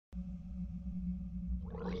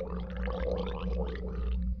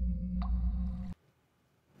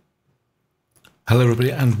Hello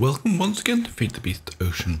everybody and welcome once again to Feed the Beast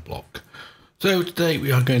OceanBlock. So today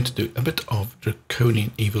we are going to do a bit of Draconic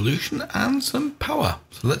Evolution and some Powah.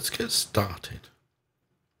 So let's get started.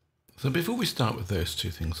 So before we start with those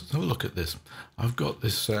two things, let's have a look at this. I've got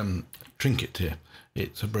this trinket here.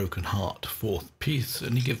 It's a broken heart, fourth piece,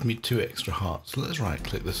 and he gives me 2 extra hearts. So let's right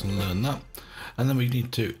click this and learn that. And then we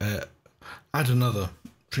need to add another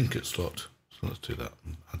trinket slot. So let's do that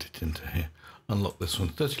and add it into here. Unlock this one,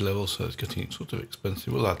 30 levels, so it's getting sort of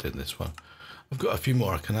expensive. We'll add in this one. I've got a few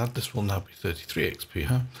more I can add. This will now be 33 XP,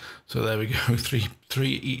 huh? So there we go,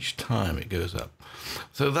 three each time it goes up.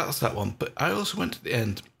 So that's that one. But I also went to the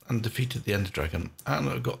end and defeated the Ender Dragon, and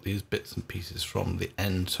I got these bits and pieces from the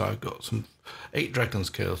end. So I've got some 8 dragon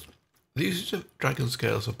scales. These dragon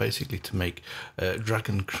scales are basically to make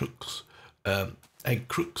dragon crooks, egg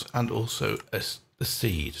crooks, and also a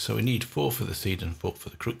seed. So we need 4 for the seed and 4 for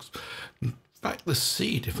the crooks. In fact, the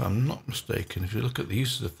seed, if I'm not mistaken, if you look at the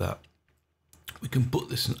uses of that, we can put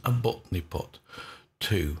this in a botany pot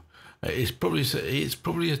too. It's probably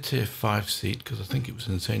a tier 5 seed because I think it was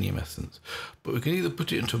Insanium essence. But we can either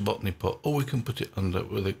put it into a botany pot or we can put it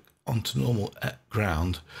onto normal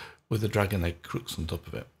ground with the dragon egg crooks on top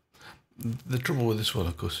of it. The trouble with this one,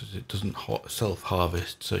 of course, is it doesn't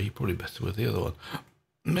self-harvest, so you're probably better with the other one.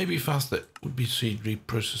 Maybe faster would be seed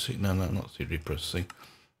reprocessing. No, not seed reprocessing.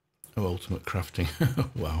 Oh, ultimate crafting.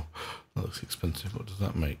 Wow, that looks expensive. What does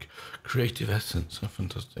that make? Creative essence. Oh,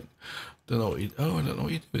 fantastic. I don't know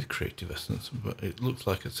what you do with creative essence, but it looks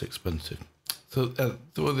like it's expensive. So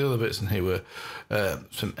all the other bits in here were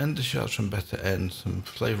some ender shards from Better End, some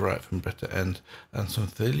flavorite from Better End, and some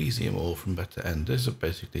Dielectric ore from Better End. These are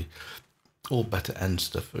basically all Better End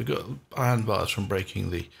stuff. We've got iron bars from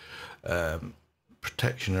breaking the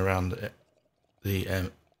protection around the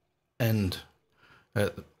end.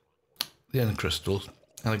 The end crystals,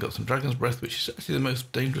 and I got some Dragon's Breath, which is actually the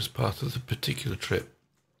most dangerous part of the particular trip.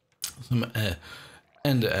 Some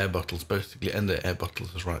ender air bottles, basically ender air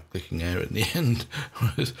bottles is right-clicking air in the end,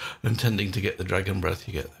 whereas intending to get the Dragon Breath,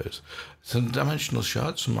 you get those. Some dimensional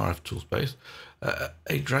shards from RF Tools Base,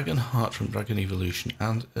 a Dragon Heart from Draconic Evolution,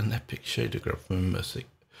 and an epic shader grab from Immersive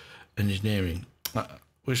Engineering,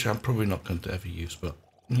 which I'm probably not going to ever use, but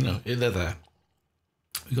you know, they're there.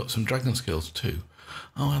 We got some Dragon Scales too.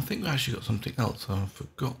 Oh, I think we actually got something else. I've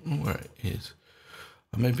forgotten where it is.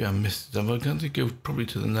 Or maybe I missed it. I'm going to go probably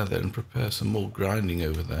to the Nether and prepare some more grinding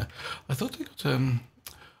over there. I thought I got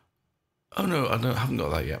oh no, I haven't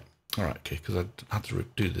got that yet. All right, okay, because I had to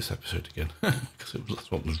do this episode again because the last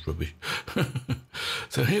one was rubbish.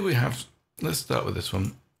 So here we have. Let's start with this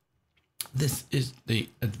one. This is the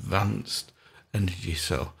advanced energy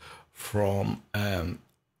cell from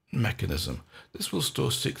Mechanism. This will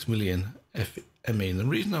store 6 million FME, and the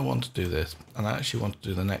reason I want to do this, and I actually want to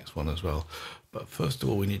do the next one as well, but first of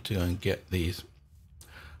all we need to go and get these.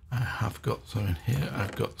 I have got some in here.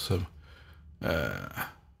 I've got some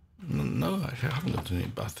no, actually I haven't got any,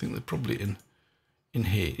 but I think they're probably in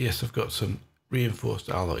here. Yes, I've got some reinforced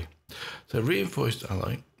alloy. So reinforced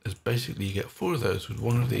alloy is basically you get 4 of those with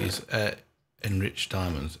 1 of these enriched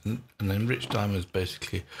diamonds, and an enriched diamond is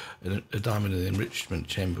basically a diamond in the enrichment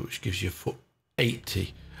chamber, which gives you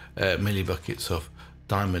 80 millibuckets of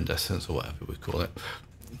diamond essence, or whatever we call it.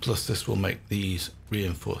 Plus this will make these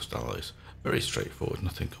reinforced alloys. Very straightforward,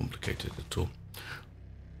 nothing complicated at all.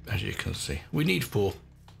 As you can see, we need 4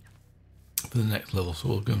 for the next level, so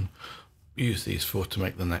we'll go and use these 4 to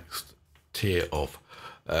make the next tier of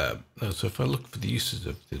so if I look for the uses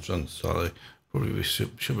of the advanced alloy, probably we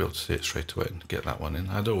should be able to see it straight away and get that one in.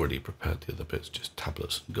 I'd already prepared the other bits, just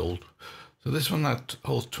tablets and gold. So this one that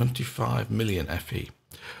holds 25 million FE,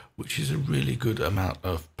 which is a really good amount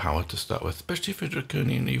of power to start with, especially for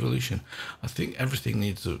Draconic Evolution. I think everything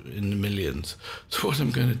needs in the millions. So what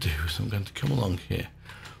I'm going to do is I'm going to come along here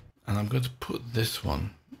and I'm going to put this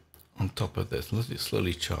one on top of this and let it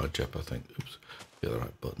slowly charge up, I think. Oops, get the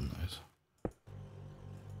right button those.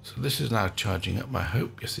 So this is now charging up, I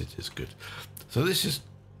hope. Yes, it is good. So this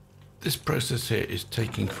process here is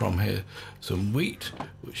taking from here some wheat,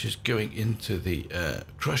 which is going into the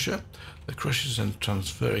crusher. The crusher is then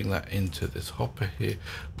transferring that into this hopper here,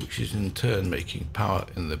 which is in turn making power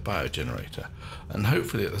in the biogenerator. And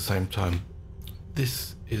hopefully at the same time,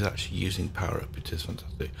 this is actually using power up. It is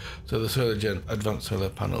fantastic. So the advanced solar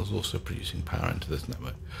panel is also producing power into this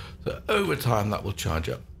network. So over time that will charge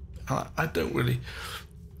up. I don't really,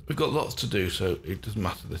 we've got lots to do, so it doesn't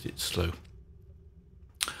matter that it's slow.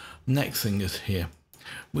 Next thing is here.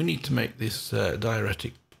 We need to make this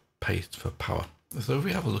Dielectric Paste for Powah. So if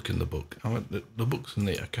we have a look in the book, the book's in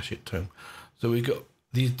the Akashic Tome. So we got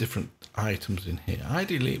these different items in here.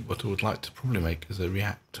 Ideally, what I would like to probably make is a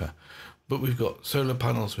reactor, but we've got solar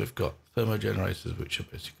panels, we've got thermogenerators, which are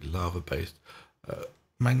basically lava-based.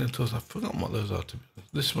 Magnetors, I've forgotten what those are.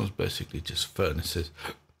 This one's basically just furnaces.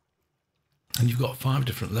 And you've got 5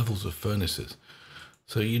 different levels of furnaces.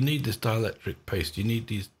 So you need this dielectric paste, you need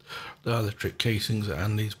these dielectric casings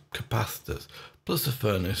and these capacitors, plus a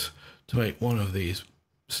furnace to make one of these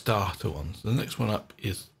starter ones. The next one up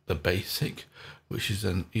is the basic, which is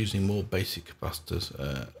then using more basic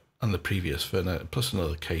capacitors and the previous Furnator, plus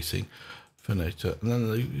another casing, Furnator. And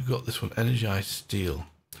then you've got this one, Energized Steel.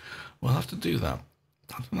 We'll have to do that.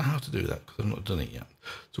 I don't know how to do that because I've not done it yet.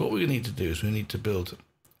 So what we need to do is we need to build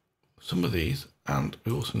some of these, and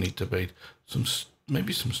we also need to build some,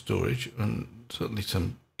 maybe some storage and certainly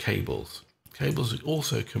some cables. Cables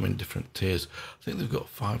also come in different tiers. I think they've got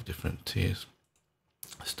 5 different tiers.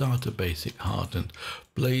 Starter, basic, hardened,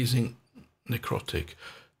 blazing, necrotic,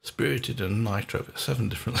 spirited, and nitro. 7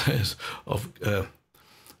 different layers of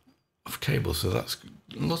cables. So that's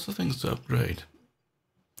lots of things to upgrade.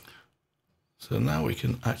 So now we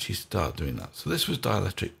can actually start doing that. So this was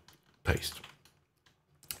dielectric paste.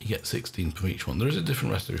 You get 16 from each one. There is a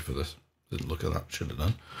different recipe for this. Didn't look at that, should have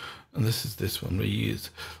done. And this is this one. We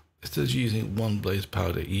use, instead of using 1 blaze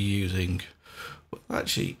powder, you're using, well,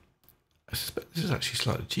 actually, I suspect this is actually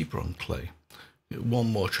slightly cheaper on clay.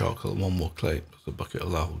 1 more charcoal and 1 more clay, plus a bucket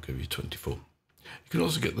of lava will give you 24. You can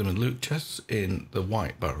also get them in loot chests in the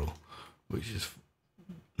white barrel, which is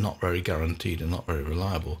not very guaranteed and not very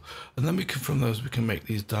reliable. And then we can, from those, we can make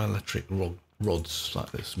these dielectric rods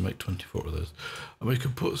like this and make 24 of those. And we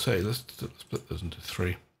could put, say, let's split those into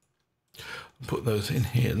 3 and put those in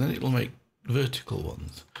here, and then it will make vertical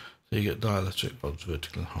ones. So you get dielectric rods,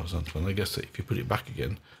 vertical and horizontal. And I guess that if you put it back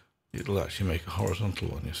again, it'll actually make a horizontal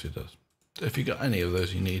one. Yes, it does. So if you got any of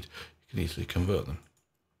those you need, you can easily convert them.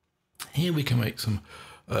 Here we can make some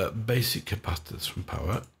basic capacitors from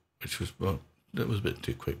Powah, which was, well, that was a bit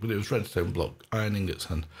too quick, but it was redstone block, iron ingots,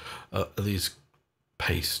 and these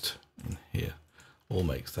paste in here all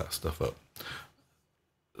makes that stuff up.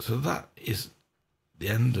 So that is the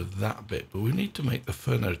end of that bit, but we need to make the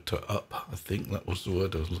Furnator up. I think that was the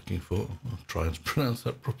word I was looking for. I'll try and pronounce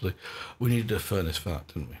that properly. We needed a furnace for that,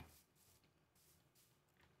 didn't we?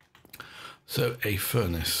 So a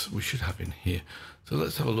furnace we should have in here. So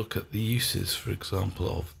let's have a look at the uses, for example,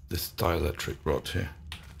 of this dielectric rod here.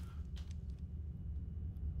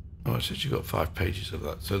 Oh, it's actually got 5 pages of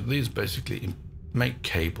that. So these basically make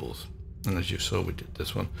cables. And as you saw, we did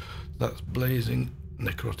this one. That's blazing,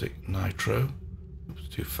 necrotic, nitro. It was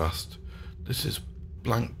too fast. This is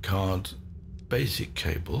blank card, basic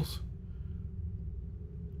cables.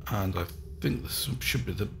 And I think this should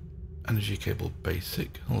be the energy cable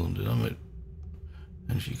basic. Hold on, did I make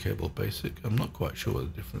energy cable basic? I'm not quite sure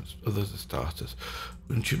what the difference. Oh, those are starters.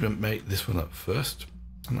 We should make this one up first.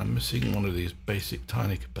 And I'm missing one of these basic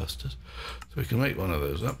tiny capacitors. So we can make one of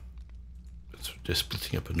those up. It's just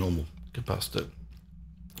splitting up a normal capacitor.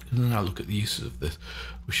 And then I'll look at the uses of this.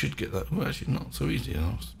 We should get that. Well, actually not so easy. I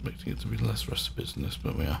was expecting it to be less recipes than this,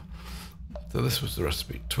 but we are. So this was the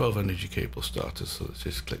recipe. 12 energy cable starters. So let's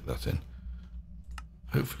just click that in.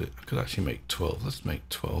 Hopefully I could actually make 12. Let's make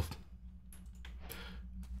 12.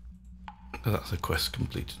 That's a quest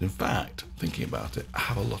completed. In fact, thinking about it, I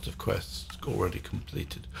have a lot of quests already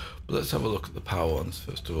completed. But let's have a look at the Powah ones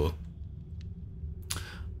first of all.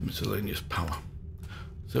 Miscellaneous Powah.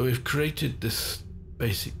 So we've created this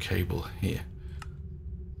basic cable here.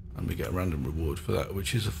 And we get a random reward for that,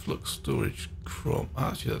 which is a flux storage from...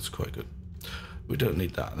 Actually, that's quite good. We don't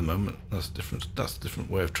need that at the moment. That's different. That's a different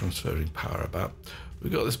way of transferring power about. We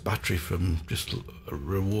got this battery from just a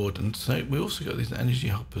reward, and so we also got these energy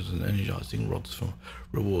hoppers and energizing rods from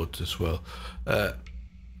rewards as well.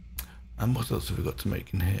 And what else have we got to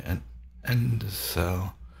make in here? An ender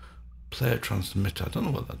cell, player transmitter. I don't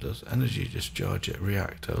know what that does. Energy discharge at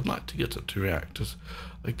reactor. I'd like to get up to reactors.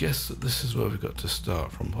 I guess that this is where we've got to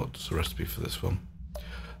start from. What's the recipe for this one?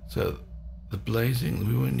 So the blazing,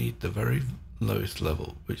 we will need the very lowest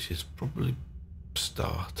level, which is probably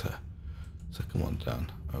starter. Second one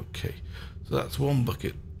down. Okay, so that's 1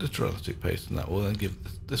 bucket dielectric paste, and that will then give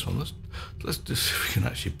this one. Let's just see if we can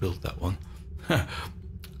actually build that one.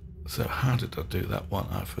 So how did I do that one?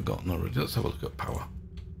 I've forgotten already. Let's have a look at Powah.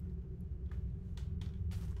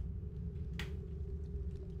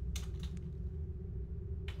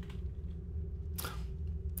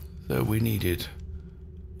 So we needed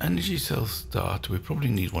energy cell starter. We probably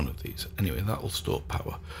need one of these. Anyway, that will store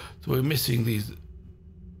power. So we're missing these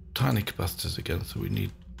tiny capacitors again, so we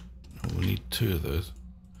need 2 of those.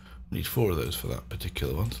 Need 4 of those for that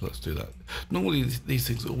particular one, so let's do that. Normally these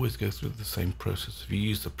things always go through the same process. If you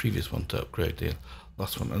use the previous one to upgrade the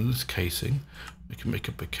last one, and this casing, we can make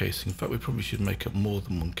up a casing. In fact, we probably should make up more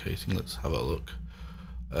than one casing. Let's have a look.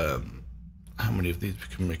 How many of these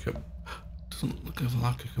we can make up? Doesn't look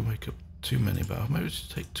like I can make up too many, but maybe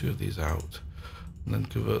just take 2 of these out and then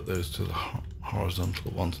convert those to the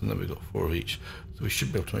horizontal ones, and then we've got 4 of each. So we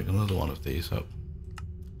should be able to make another one of these up.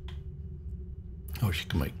 I wish you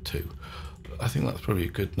could make 2. I think that's probably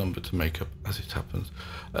a good number to make up as it happens.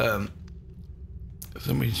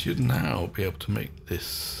 So we should now be able to make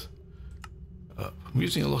this up. I'm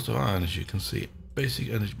using a lot of iron, as you can see, basic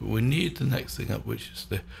energy, but we need the next thing up, which is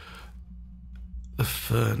the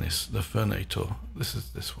furnace, the Furnator. This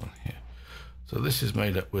is this one here. So this is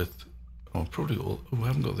made up with, oh, probably all, we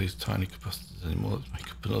haven't got these tiny capacitors anymore. Let's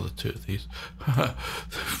make up another 2 of these. A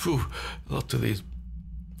lot of these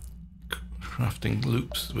crafting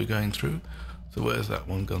loops we're going through. So where's that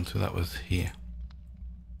one gone to? That was here.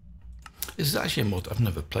 This is actually a mod I've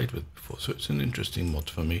never played with before, so it's an interesting mod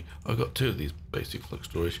for me. I've got 2 of these basic flux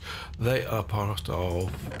storage. They are part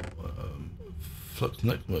of flux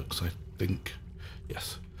networks, I think.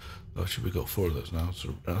 Yes. Actually, we've got 4 of those now,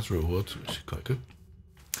 so as rewards, which is quite good.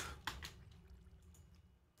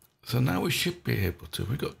 So now we should be able to,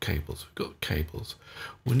 we've got cables.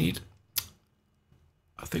 We need,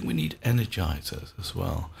 I think we need energizers as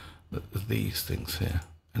well. These things here,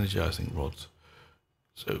 energizing rods.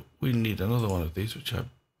 So we need another one of these, which I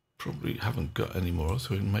probably haven't got any more of,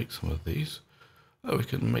 so we can make some of these. Oh, we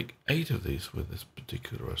can make 8 of these with this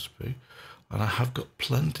particular recipe. And I have got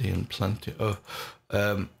plenty and plenty of,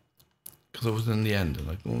 because I was in the end,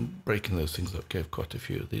 and I'm breaking those things up, gave quite a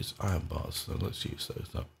few of these iron bars, so let's use those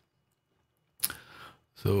up.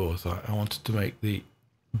 So I wanted to make the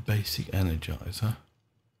basic energizer.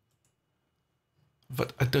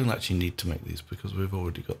 But I don't actually need to make these because we've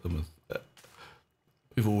already got them.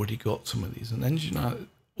 We've already got some of these. An Energized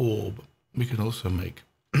Orb we can also make.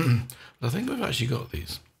 I think we've actually got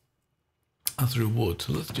these as reward.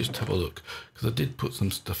 So let's just have a look, because I did put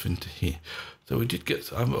some stuff into here. So we did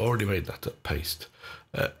get, I've already made that up paste.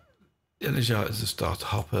 Energizer starter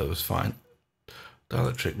hopper was fine.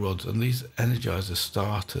 Dielectric rods, and these energizer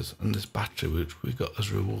starters, and this battery which we got as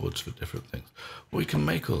rewards for different things. Well, we can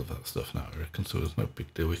make all of that stuff now, I reckon, so there's no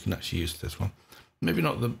big deal. We can actually use this one. Maybe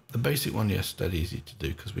not the basic one, yes, dead easy to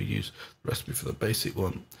do, because we use the recipe for the basic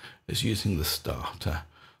one is using the starter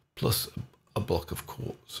plus a block of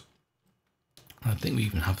quartz. I think we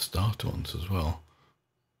even have starter ones as well.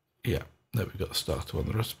 Yeah, there we got a starter one.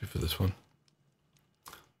 The recipe for this one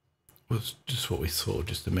was just what we saw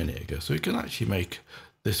just a minute ago. So we can actually make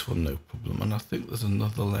this one no problem. And I think there's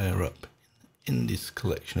another layer up in this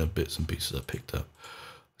collection of bits and pieces I picked up.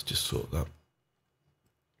 Let's just sort that.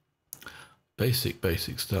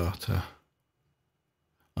 Basic starter.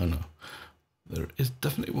 I know. There is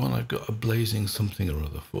definitely one I've got a blazing something or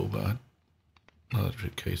other for, but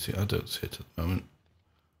electric casing, I don't see it at the moment.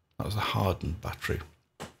 That was a hardened battery.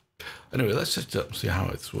 Anyway, let's set it up and see how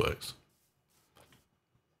this works.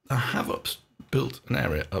 I have built an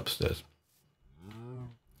area upstairs.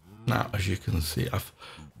 Now, as you can see, I've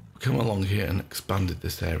come along here and expanded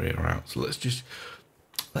this area out. So let's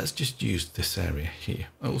just use this area here.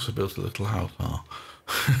 I also built a little house. Oh.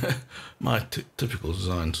 My typical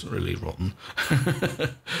design's really rotten.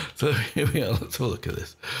 So here we are. Let's have a look at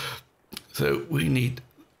this. So we need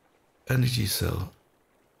energy cell,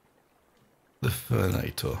 the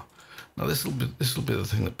Furnator. Now this will be the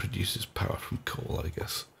thing that produces power from coal, I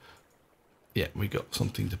guess. Yeah, we got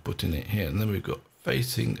something to put in it here, and then we've got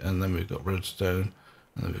facing, and then we've got redstone,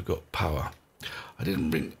 and then we've got power. I didn't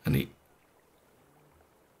bring any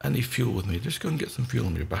fuel with me. Just go and get some fuel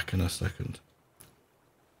and be back in a second.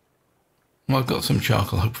 Well, I've got some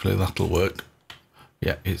charcoal. Hopefully that'll work.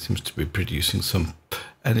 Yeah, it seems to be producing some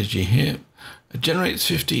energy here. It generates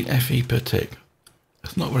 15 Fe per tick.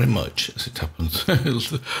 It's not very much, as it happens. So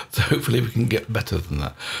hopefully we can get better than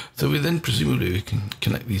that. So presumably we can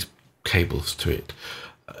connect these cables to it.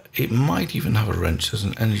 It might even have a wrench. There's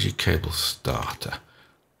an energy cable starter.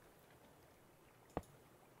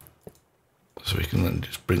 So we can then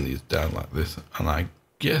just bring these down like this. And I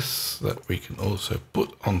guess that we can also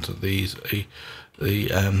put onto these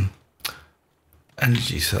the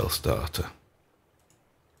energy cell starter.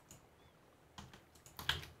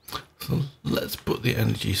 So let's put the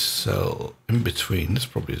energy cell in between. This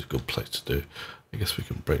probably is a good place to do. I guess we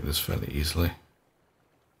can break this fairly easily.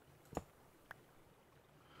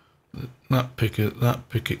 That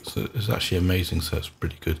pickaxe is actually amazing, so it's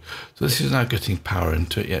pretty good. So this is now getting power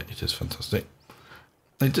into it. Yeah, it is fantastic.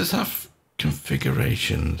 It does have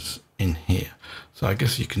configurations in here. So I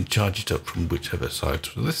guess you can charge it up from whichever side.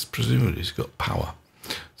 So this presumably has got power.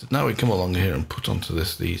 So now we come along here and put onto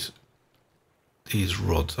this these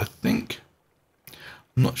rods. I think,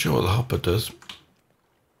 I'm not sure what the hopper does.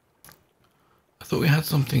 I thought we had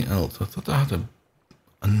something else. I thought I had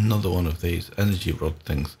another one of these energy rod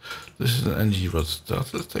things. This is an energy rod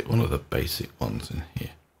starter. Let's take one of the basic ones in here.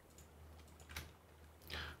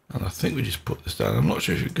 And I think we just put this down. I'm not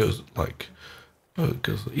sure if it goes like, oh, it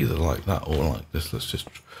goes either like that or like this. Let's just,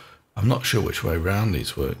 I'm not sure which way around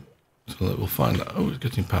these work. So we'll find that. Oh, it's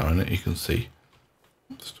getting power in it. You can see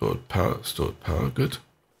stored power, good.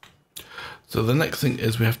 So the next thing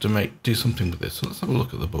is we have to do something with this. So let's have a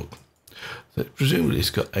look at the book. So presumably it's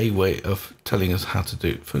got a way of telling us how to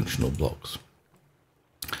do functional blocks.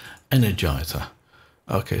 Energizer.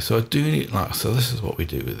 Okay, so I do need, like, so this is what we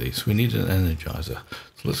do with these. We need an energizer.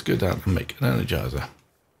 So let's go down and make an energizer.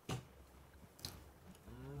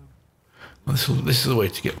 Well, this is a way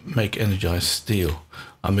to make energized steel.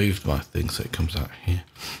 I moved my thing so it comes out here.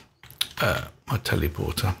 My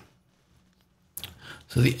teleporter.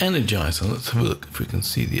 So the energizer, let's have a look if we can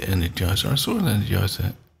see the energizer. I saw an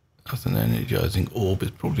energizer. That's an energizing orb.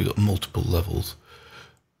 It's probably got multiple levels.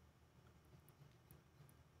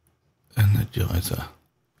 Energizer.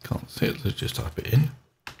 Can't see it, let's just type it in.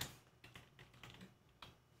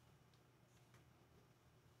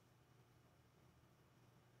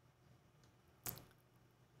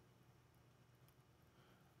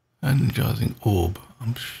 Energizing orb.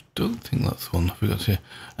 I don't think that's the one I forgot here.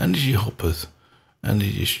 Energy hoppers.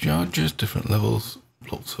 Energy discharges, different levels.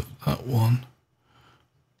 Lots of that one.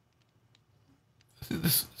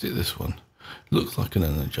 Is it this one? Looks like an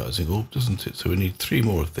energizing orb, doesn't it? So we need 3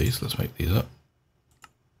 more of these. Let's make these up.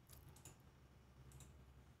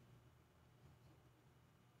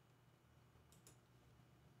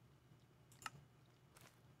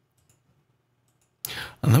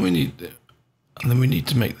 And then we need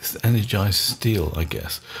to make this energized steel, I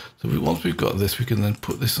guess. So once we've got this, we can then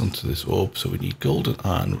put this onto this orb. So we need gold and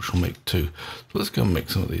iron, which will make 2. So let's go and make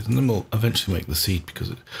some of these, and then we'll eventually make the seed,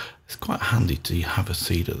 because it's quite handy to have a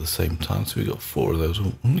seed at the same time. So we've got 4 of those,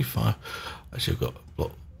 only 5. Actually, I've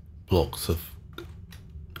got blocks of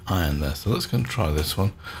iron there. So let's go and try this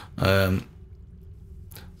one.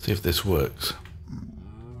 See if this works.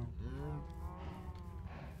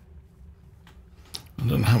 I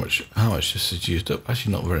don't know how much this is used up.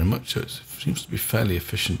 Actually, not very much. So it seems to be fairly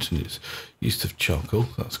efficient in its use of charcoal.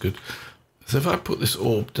 That's good. So if I put this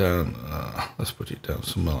orb down, let's put it down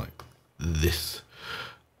somewhere like this,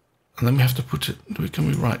 and then we have to put it. Can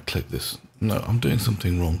we right click this? No, I'm doing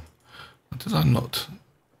something wrong. Did I not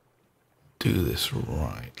do this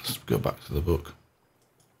right? Let's go back to the book.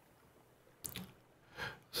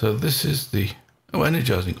 So this is the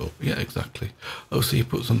energizing orb. Yeah, exactly. Oh, so you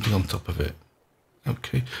put something on top of it.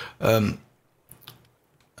 Okay, and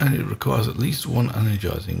it requires at least 1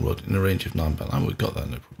 energizing rod in a range of 9 band. We've got that,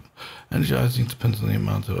 no problem. Energizing depends on the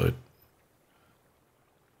amount of.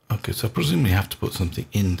 Okay, so I presume we have to put something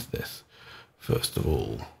into this first of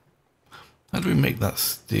all. How do we make that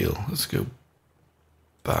steel? Let's go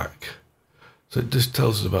back. So it just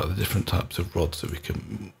tells us about the different types of rods that we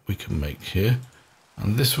can make here,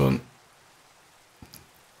 and this one.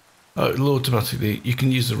 Oh, it'll automatically, you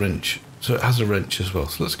can use the wrench. So it has a wrench as well.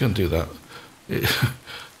 So let's go and do that. It's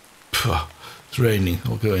raining.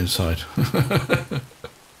 I'll go inside.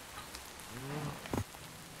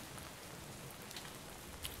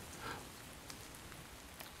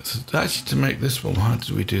 So actually, to make this one, how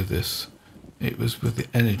did we do this? It was with the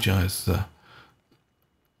energizing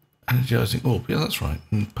orb. Yeah, that's right.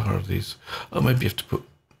 And power of these. Oh, maybe you have to put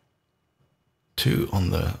 2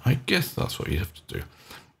 on there. I guess that's what you have to do.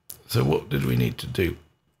 So what did we need to do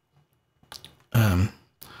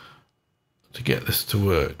to get this to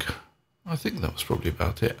work? I think that was probably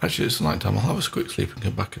about it. Actually, it's night time. I'll have a quick sleep and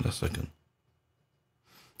come back in a second.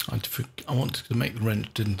 I wanted to make the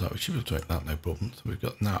wrench, didn't I? We should be able to make that, no problem. So we've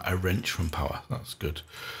got now a wrench from Powah. That's good.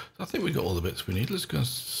 So I think we got all the bits we need. Let's go.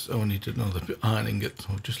 I need another bit of iron ingot.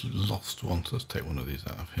 I've just lost one. So let's take one of these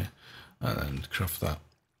out of here and craft that.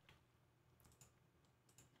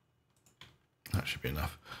 That should be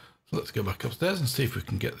enough. So let's go back upstairs and see if we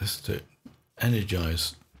can get this to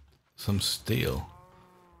energize some steel.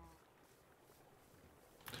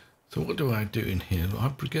 So what do I do in here? I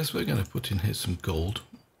guess we're going to put in here some gold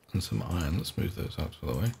and some iron. Let's move those out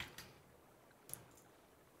of the way.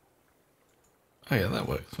 Oh yeah, that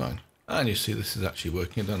works fine. And you see this is actually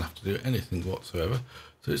working. I don't have to do anything whatsoever.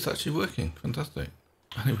 So it's actually working. Fantastic.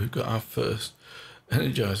 And we've got our first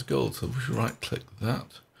energized gold. So we should right click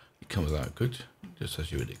that. it comes out good, just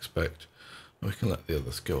as you would expect. And we can let the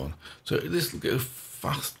others go on. So this will go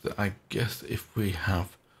faster, I guess, if we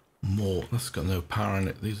have more. That's got no power in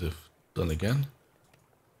it. These are done again.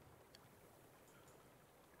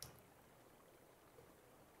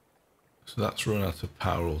 So that's run out of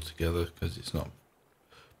power altogether because it's not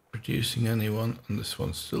producing anyone, and this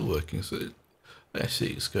one's still working. So I see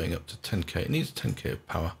it's going up to 10k. It needs 10k of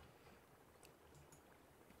power.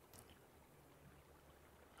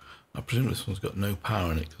 I presume this one's got no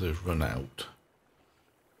power in it because it's run out.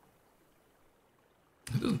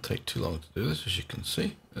 It doesn't take too long to do this, as you can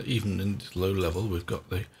see. Even in this low level, we've got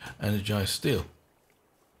the Energized Steel.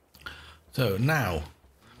 So now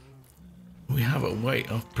we have a way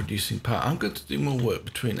of producing power. I'm going to do more work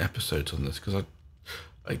between episodes on this because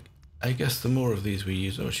I guess the more of these we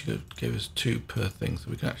use, she gave us 2 per thing, so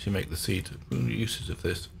we can actually make the seed uses of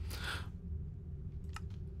this.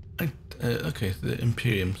 Okay, so the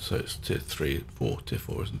Imperium, so it's tier 3, 4, tier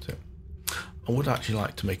 4, isn't it? I would actually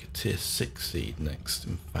like to make a tier 6 seed next,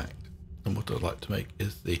 in fact. And what I'd like to make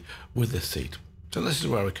is the Wither seed. So this is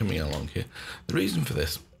where we're coming along here. The reason for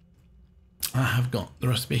this, I have got the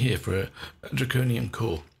recipe here for a Draconic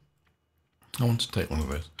core. I want to take one of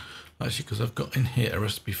those. Actually, because I've got in here a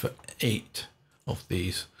recipe for 8 of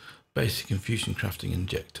these basic infusion crafting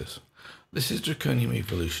injectors. This is Draconic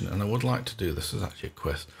Evolution, and I would like to do this as actually a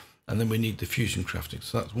quest. And then we need the fusion crafting.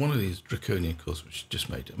 So that's one of these Draconic cores which I just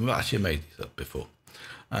made. I've actually made these up before.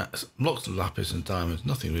 Blocks of lapis and diamonds,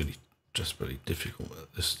 nothing really desperately difficult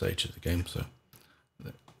at this stage of the game, so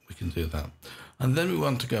we can do that. And then we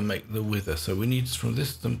want to go and make the wither. So we need from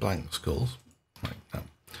this some blank skulls, like that.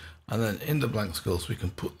 And then in the blank skulls, we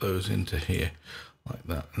can put those into here, like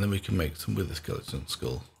that. And then we can make some wither skeleton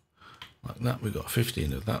skulls, like that. We've got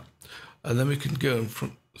 15 of that. And then we can go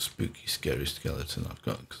from spooky, scary skeleton I've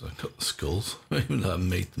got, because I've got the skulls, even though I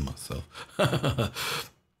made them myself.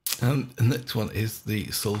 And the next one is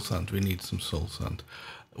the soul sand. We need some soul sand,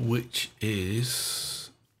 which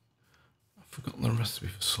is, I've forgotten the recipe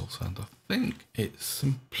for soul sand. I think it's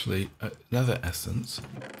simply nether essence. So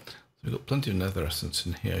we've got plenty of nether essence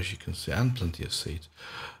in here, as you can see, and plenty of seeds.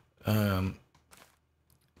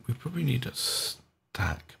 We probably need a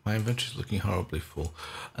stack. My inventory is looking horribly full.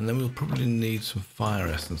 And then we'll probably need some fire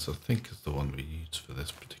essence, I think is the one we use for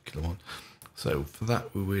this particular one. So for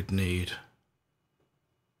that we would need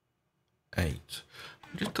 8.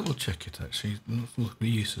 Just double check it actually, look at the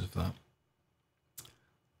uses of that.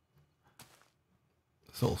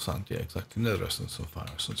 Soul sand, yeah, exactly. Nether essence and fire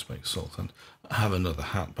essence makes soul sand. I have another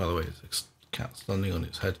hat, by the way, it's a cat standing on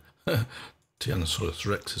its head. Tyrannosaurus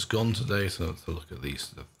Rex is gone today, so let's look at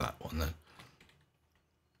these of that one then.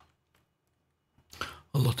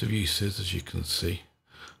 A lot of uses, as you can see,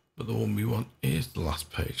 but the one we want is the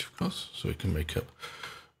last page, of course, so we can make up,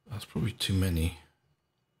 that's probably too many,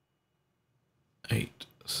 8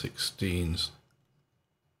 16s,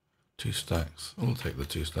 2 stacks. We'll take the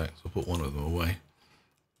 2 stacks, I'll put one of them away.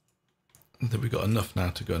 And then we've got enough now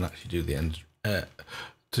to go and actually do the end,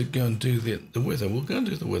 to go and do the wither. We'll go and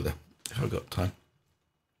do the wither if I've got time.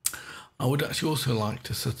 I would actually also like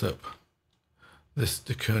to set up this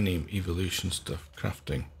Draconic Evolution stuff,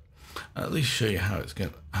 crafting, at least show you how it's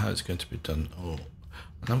going to be done.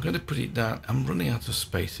 And I'm going to put it down. I'm running out of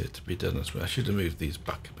space here to be done as well. I should have moved these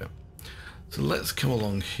back a bit. So let's come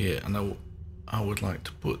along here, and I would like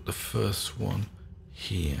to put the first one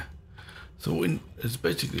here. So it's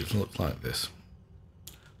basically it looks like this.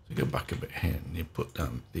 So go back a bit here, and you put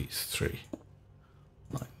down these 3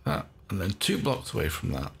 like that, and then 2 blocks away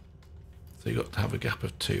from that. So you've got to have a gap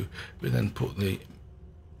of 2. We then put the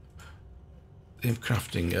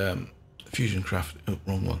crafting, fusion craft, oh,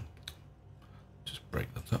 wrong one. Just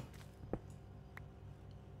break that up.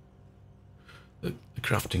 The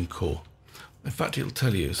crafting core. In fact, it'll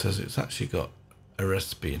tell you, it says it's actually got a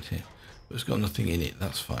recipe in here, but it's got nothing in it,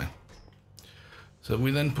 that's fine. So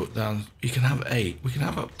we then put down, you can have 8, we can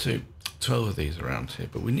have up to 12 of these around here,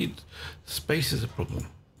 but we need, space is a problem.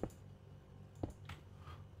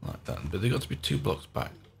 Like that, but they've got to be 2 blocks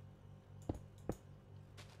back.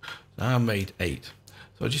 So I made 8,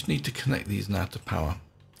 so I just need to connect these now to power.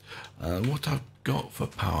 And what I've got for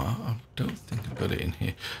power, I don't think I've got it in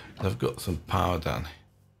here. I've got some power down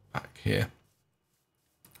back here.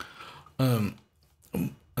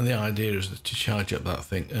 And the idea is that to charge up that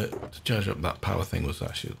thing, to charge up that power thing was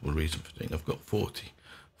actually the reason for doing. I've got 40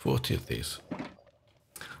 of these.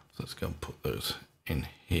 So let's go and put those in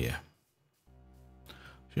here.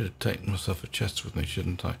 Should have taken myself a chest with me,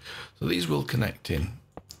 shouldn't I? So these will connect in.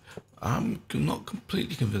 I'm not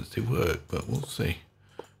completely convinced they work, but we'll see.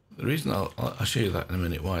 The reason I'll show you that in a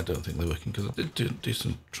minute why I don't think they're working, because I did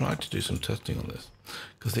try to do some testing on this,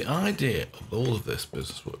 because the idea of all of this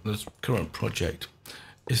business, this current project,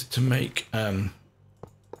 is to make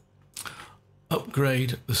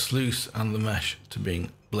upgrade the sluice and the mesh to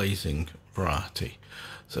being blazing variety.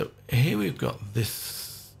 So here we've got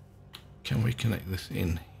this. Can we connect this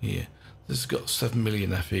in here? This has got 7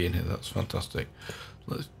 million FE in here. That's fantastic.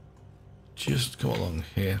 Let's just come along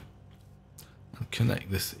here and connect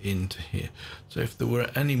this into here. So if there were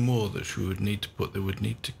any more that we would need to put, they would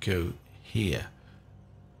need to go here.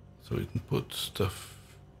 So we can put stuff.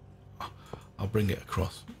 I'll bring it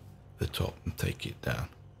across the top and take it down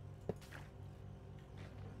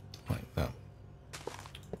like that.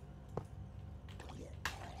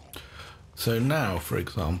 So now, for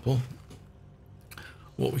example,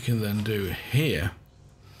 what we can then do here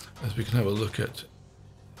is we can have a look at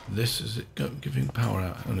this. Is it giving power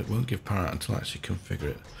out? And it won't give power out until I actually configure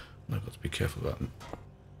it. And I've got to be careful about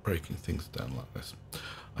breaking things down like this.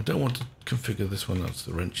 I don't want to configure this one. That's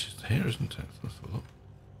the wrench is here, isn't it? Let's have a look.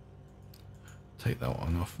 Take that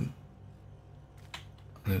one off. And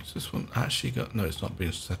it's this one actually got, no, it's not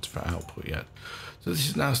been set for output yet. So this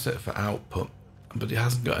is now set for output, but it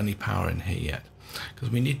hasn't got any power in here yet,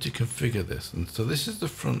 because we need to configure this. And so this is the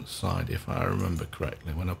front side, if I remember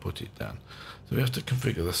correctly, when I put it down. So we have to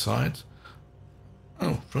configure the sides.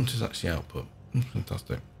 Oh, front is actually output.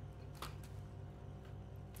 Fantastic.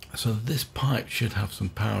 So this pipe should have some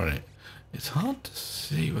power in it. It's hard to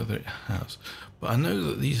see whether it has, but I know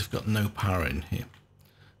that these have got no power in here,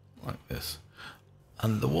 like this.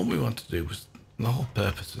 And the one we want to do was, the whole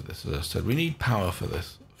purpose of this, as I said, we need power for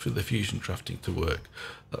this, for the fusion crafting to work.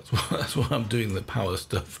 That's why I'm doing the power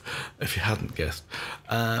stuff, if you hadn't guessed.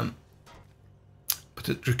 But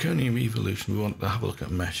at Draconic Evolution, we want to have a look at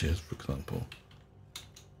meshes, for example.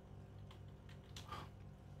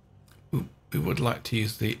 We would like to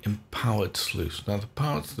use the empowered sluice. Now the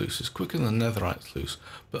powered sluice is quicker than the netherite sluice,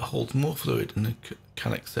 but holds more fluid and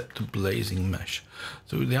can accept a blazing mesh.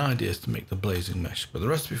 So the idea is to make the blazing mesh, but the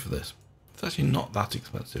recipe for this, it's actually not that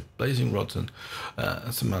expensive. Blazing rods and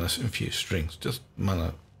some mana infused strings, just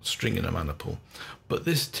mana string in a mana pool. But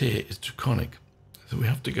this tier is draconic, so we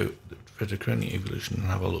have to go for Draconic Evolution and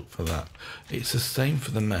have a look for that. It's the same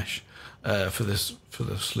for the mesh, for the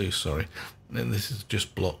sluice, sorry. And this is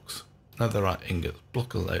just blocks. Netherite ingots,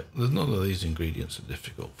 block a layer. There's none of these ingredients are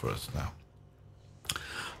difficult for us now.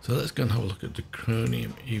 So let's go and have a look at Draconic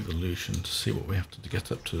Evolution to see what we have to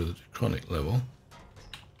get up to the draconic level.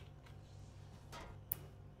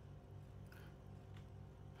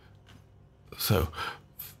 So,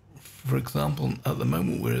 for example, at the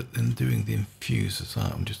moment we're doing the infusers.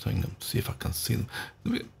 I'm just trying to see if I can see them.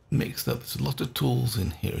 It's a bit mixed up. There's a lot of tools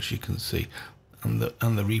in here, as you can see. And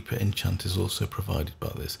the Reaper enchant is also provided by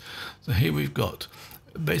this. So here we've got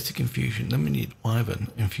basic infusion, then we need Wyvern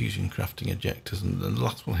infusion crafting injectors, and then the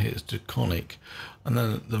last one here is draconic, and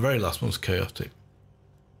then the very last one's chaotic.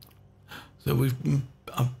 So we've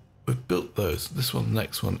built those. This one, the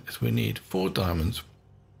next one, is we need 4 diamonds,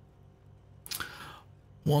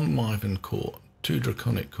 1 Wyvern core, 2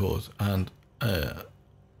 draconic cores, and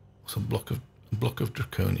some block of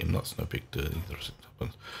draconium. That's no big deal either, as it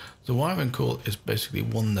happens. The Wyvern core is basically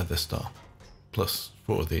 1 nether star, plus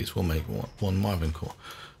 4 of these will make 1 Wyvern core.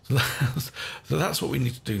 So that's what we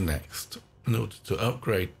need to do next in order to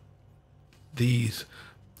upgrade these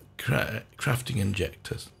crafting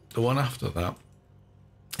injectors. The one after that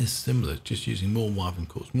is similar, just using more Wyvern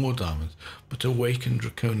cores, more diamonds, but awakened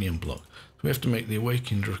draconium block. So we have to make the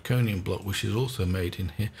awakened draconium block, which is also made in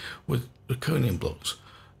here with draconium blocks,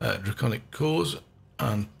 draconic cores,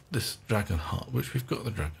 and this dragon heart, which we've got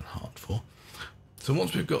the dragon heart for. So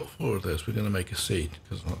once we've got 4 of those, we're going to make a seed,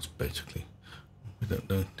 because that's basically, we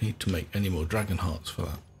don't need to make any more dragon hearts for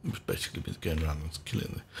that. It's basically been going around and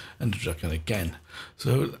killing the ender dragon again.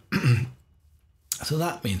 So so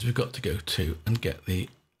that means we've got to go to and get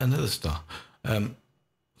another star. So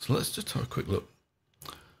let's just have a quick look.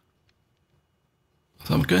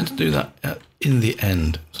 So I'm going to do that in the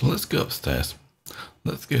end. So let's go upstairs.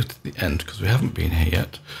 Let's go to the end, because we haven't been here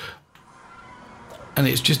yet. And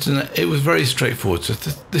it's just it was very straightforward. So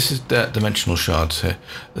this is dimensional shards here.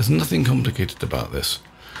 There's nothing complicated about this.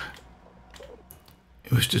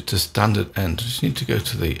 It was just a standard end. I just need to go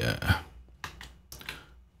to the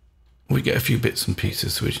we get a few bits and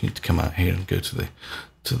pieces, so we just need to come out here and go to the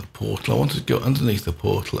portal. I wanted to go underneath the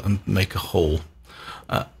portal and make a hole.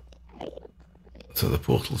 So the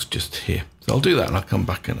portal's just here. So I'll do that and I'll come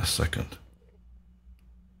back in a second.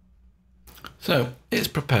 So it's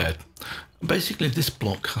prepared. Basically, this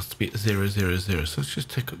block has to be at 0, 0, 0. So let's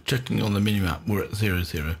just checking on the minimap. We're at 0,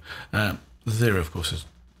 0. 0, of course, is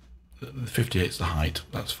 58 is the height.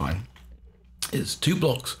 That's fine. It's 2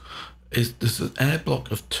 blocks. This is an air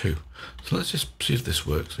block of 2. So let's just see if this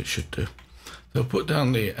works. It should do. So I'll put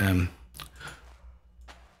down the.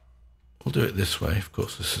 We'll do it this way. Of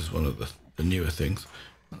course, this is one of the newer things.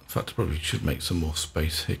 In fact, I probably should make some more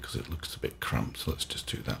space here because it looks a bit cramped. So let's just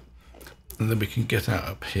do that. And then we can get out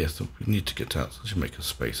up here. So we need to get out. So I should make a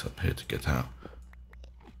space up here to get out.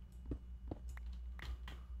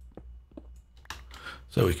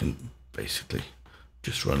 So we can basically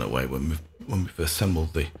just run away when we've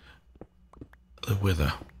assembled the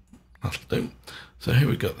wither. That'll do. So here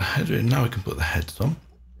we got the header in. Now we can put the heads on.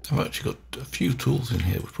 I've actually got a few tools in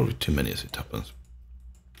here. There's probably too many as it happens.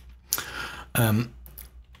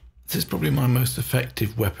 This is probably my most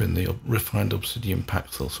effective weapon, the refined obsidian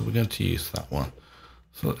paxel. So we're going to use that one.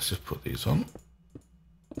 So let's just put these on.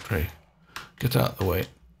 Okay. Get out of the way.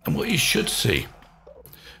 And what you should see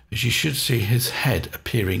is you should see his head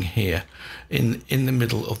appearing here in the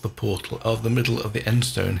middle of the portal, of the middle of the end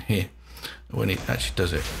stone here, when he actually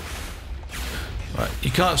does it. Right,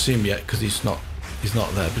 you can't see him yet because he's not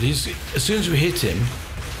there, but as soon as we hit him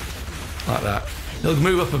like that, he'll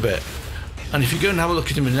move up a bit. And if you go and have a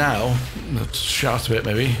look at him now, let's shout a bit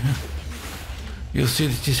maybe, you'll see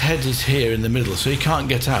that his head is here in the middle, so he can't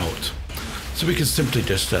get out. So we can simply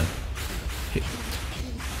just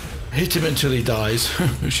hit him until he dies,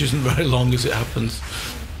 which isn't very long as it happens.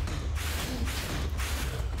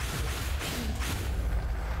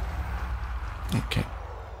 Okay.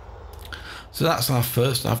 So that's our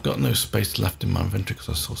first. I've got no space left in my inventory because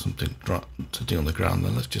I saw something sitting on the ground.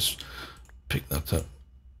 Then let's just pick that up,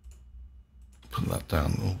 put that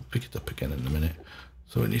down. We'll pick it up again in a minute.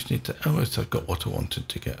 So we just need to. Oh, I've got what I wanted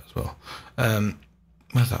to get as well.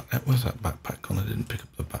 Where's that backpack gone? I didn't pick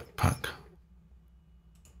up the backpack.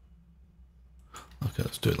 Okay,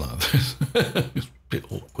 let's do it like this. It's a bit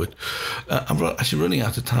awkward. I'm actually running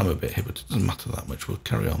out of time a bit here, but it doesn't matter that much. We'll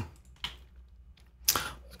carry on.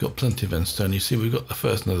 Got plenty of endstone. You see, we've got the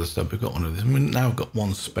first nether stone. We've got one of these. And we've now got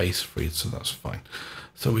one space freed, so that's fine.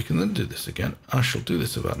 So we can then do this again. I shall do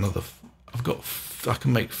this about another. I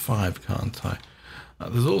can make 5, can't I?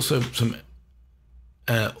 There's also some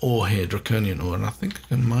ore here, draconian ore, and I think I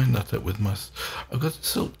can mine that up with my. I've got a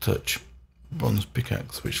silk touch bronze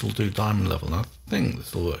pickaxe, which will do diamond level. And I think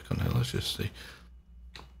this will work on here. Let's just see.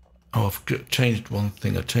 Oh, I've changed one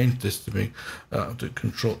thing. I changed this to be to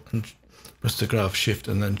control and. Press the graph shift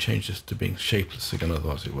and then change this to being shapeless again,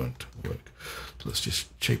 otherwise it won't work. So let's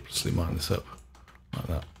just shapelessly mine this up like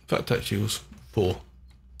that. In fact, actually it was 4,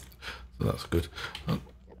 so that's good.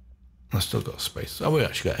 I still got space. Oh, we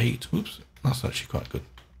actually got 8. Oops, that's actually quite good.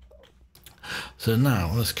 So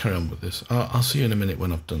now let's carry on with this. I'll see you in a minute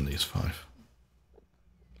when I've done these 5.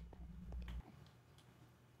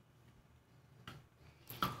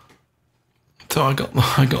 So I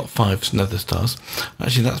got 5 nether stars.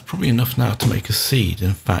 Actually, that's probably enough now to make a seed.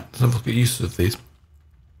 In fact, let's have a look at use of these.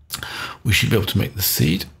 We should be able to make the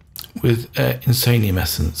seed with insanium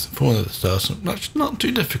essence. 4 nether stars. That's not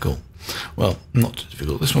too difficult. Well, not too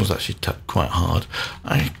difficult. This one's actually quite hard.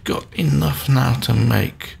 I got enough now to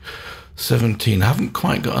make 17. I haven't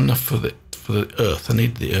quite got enough for the earth. I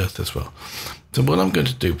need the earth as well. So what I'm going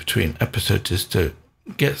to do between episodes is to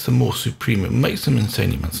get some more supreme, make some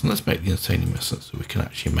insanium essence. Let's make the insanium essence so we can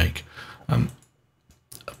actually make. I'm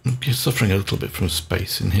suffering a little bit from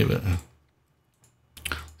space in here, but let's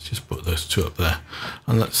just put those 2 up there,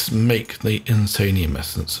 and let's make the insanium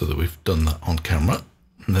essence so that we've done that on camera.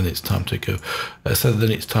 And then it's time to go. So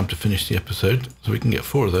then it's time to finish the episode, so we can get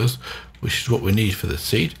 4 of those, which is what we need for the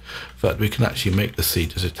seed. In fact, we can actually make the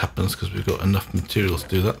seed as it happens because we've got enough materials to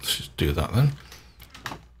do that. Let's just do that then.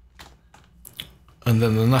 And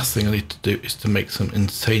then the last thing I need to do is to make some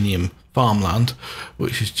insanium farmland,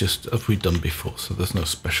 which is just as we've done before. So there's no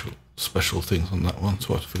special things on that one.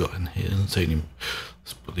 So what have we got in here? Insanium.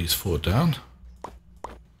 Let's put these 4 down.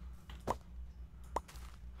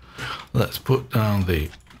 Let's put down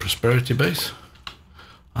the prosperity base,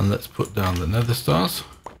 and let's put down the nether stars.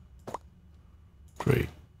 3,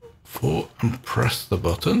 4, and press the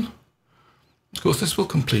button. Of course, this will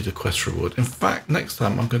complete a quest reward. In fact, next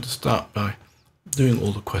time I'm going to start by doing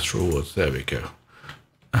all the quest rewards. There we go.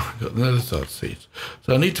 I've got the nether star seeds.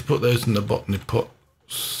 So I need to put those in the botany pot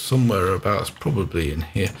somewhere about, probably in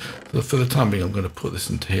here. So for the time being, I'm going to put this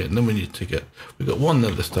into here. And then we need to get, we've got 1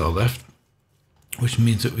 nether star left, which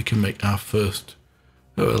means that we can make our first,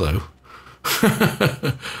 oh hello,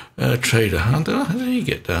 trader. How did you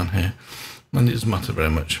get down here? And it doesn't matter very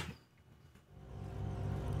much.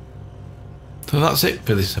 So that's it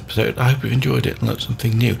for this episode. I hope you enjoyed it and learned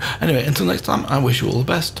something new. Anyway, until next time, I wish you all the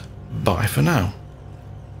best. Bye for now.